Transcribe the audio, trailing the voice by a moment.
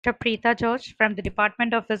Dr.Preetha George from the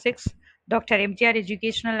Department of Physics, Dr. MGR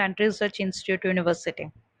Educational and Research Institute, University.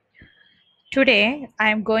 Today, I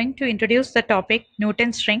am going to introduce the topic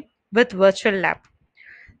Newton's ring with virtual lab.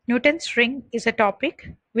 Newton's ring is a topic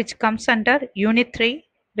which comes under Unit 3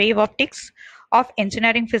 Wave Optics of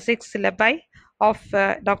Engineering Physics syllabi of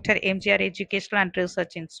Dr. MGR Educational and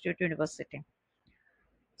Research Institute, University.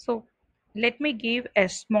 So, let me give a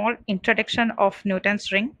small introduction of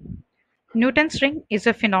Newton's ring. Newton's ring is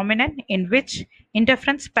a phenomenon in which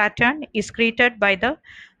interference pattern is created by the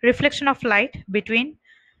reflection of light between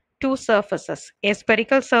two surfaces, a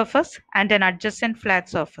spherical surface and an adjacent flat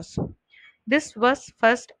surface. This was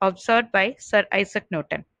first observed by Sir Isaac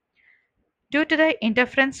Newton. Due to the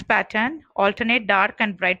interference pattern, alternate dark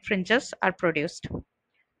and bright fringes are produced.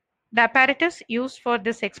 The apparatus used for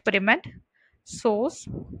this experiment: source,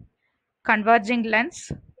 converging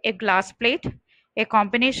lens, a glass plate, a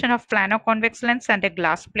combination of plano-convex lens and a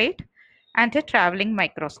glass plate, and a traveling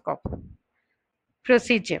microscope.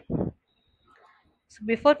 Procedure. So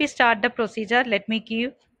before we start the procedure, let me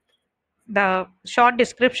give the short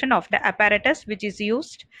description of the apparatus which is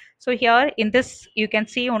used. So here in this you can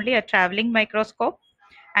see only a traveling microscope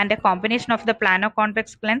and a combination of the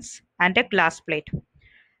plano-convex lens and a glass plate.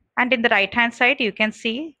 And in the right hand side you can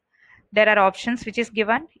see there are options which is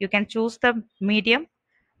given. You can choose the medium.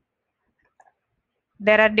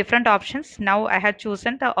 There are different options. Now I have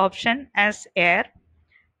chosen the option as air,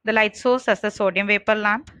 the light source as the sodium vapor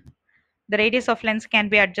lamp. The radius of lens can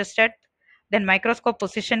be adjusted, then microscope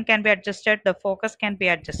position can be adjusted, the focus can be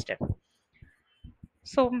adjusted.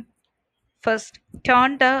 So first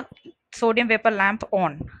turn the sodium vapor lamp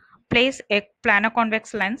on. Place a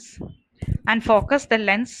plano-convex lens and focus the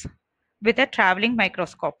lens with a traveling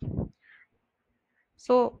microscope.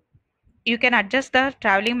 So you can adjust the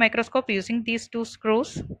traveling microscope using these two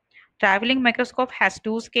screws. Traveling microscope has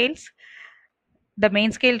two scales, the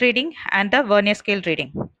main scale reading and the vernier scale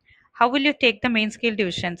reading. How will you take the main scale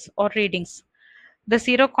divisions or readings? The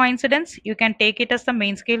zero coincidence, you can take it as the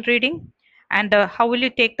main scale reading. And how will you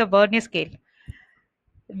take the vernier scale?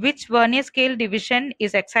 Which vernier scale division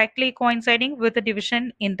is exactly coinciding with the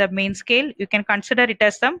division in the main scale? You can consider it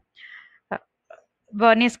as the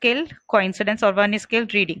vernier scale coincidence or vernier scale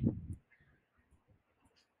reading.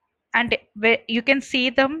 And where you can see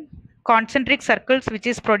the concentric circles which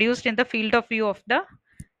is produced in the field of view of the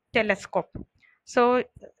telescope. So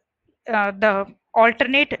the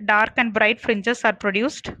alternate dark and bright fringes are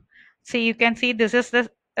produced. So you can see this is the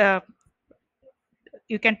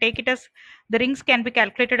you can take it as the rings can be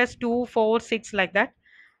calculated as 2, 4, 6 like that.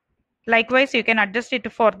 Likewise you can adjust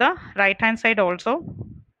it for the right hand side also.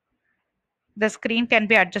 The screen can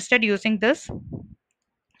be adjusted using this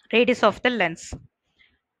radius of the lens,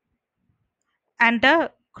 and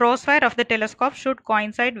the crosswire of the telescope should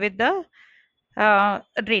coincide with the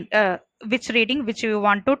which reading which you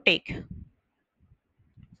want to take.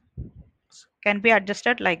 Can be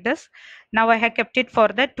adjusted like this. Now I have kept it for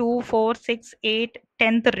the 2, 4, 6, 8,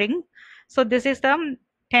 10th ring. So this is the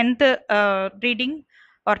 10th reading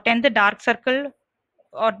or 10th dark circle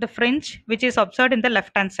or the fringe which is observed in the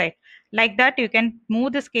left hand side. Like that you can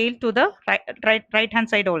move the scale to the right hand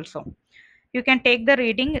side also. You can take the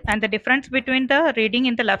reading, and the difference between the reading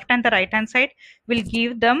in the left and the right hand side will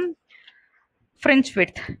give them fringe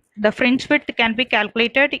width. The fringe width can be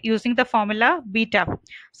calculated using the formula beta.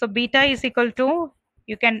 So beta is equal to,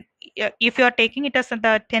 you can, if you are taking it as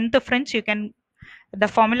the 10th fringe, you can, the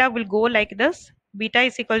formula will go like this: beta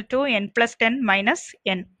is equal to n plus 10 minus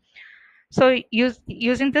n. So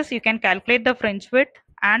using this you can calculate the fringe width,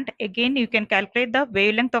 and again you can calculate the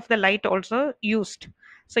wavelength of the light also used.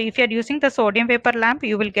 So if you are using the sodium vapor lamp,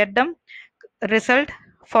 you will get the result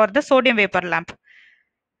for the sodium vapor lamp.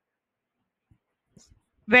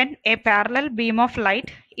 When a parallel beam of light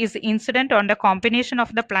is incident on the combination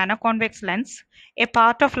of the plano-convex lens, a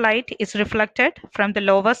part of light is reflected from the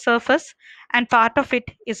lower surface and part of it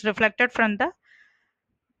is reflected from the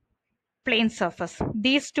plane surface.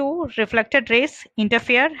 These two reflected rays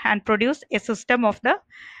interfere and produce a system of the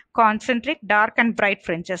concentric dark and bright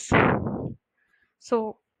fringes.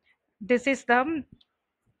 So this is the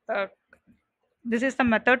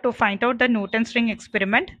method to find out the Newton's ring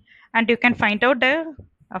experiment, and you can find out the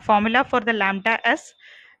formula for the lambda as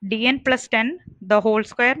dn plus 10 the whole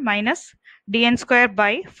square minus dn square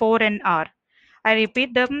by 4nr. I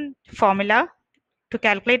repeat the formula to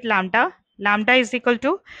calculate lambda. Lambda is equal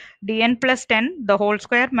to dn plus 10 the whole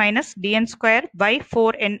square minus dn square by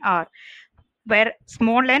 4nr, where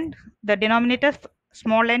small n, the denominator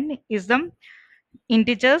small n is the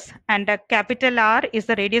integers, and a capital R is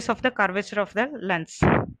the radius of the curvature of the lens.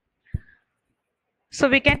 So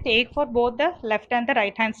we can take for both the left and the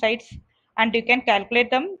right hand sides, and you can calculate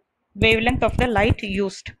the wavelength of the light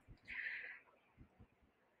used.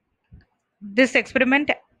 This experiment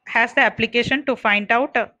has the application to find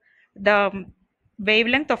out the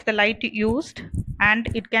wavelength of the light used, and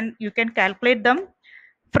you can calculate the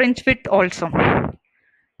fringe width also.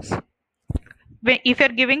 If you're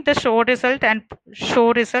giving the show result and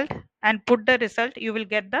put the result, you will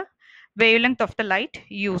get the wavelength of the light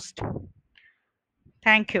used.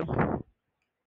 Thank you.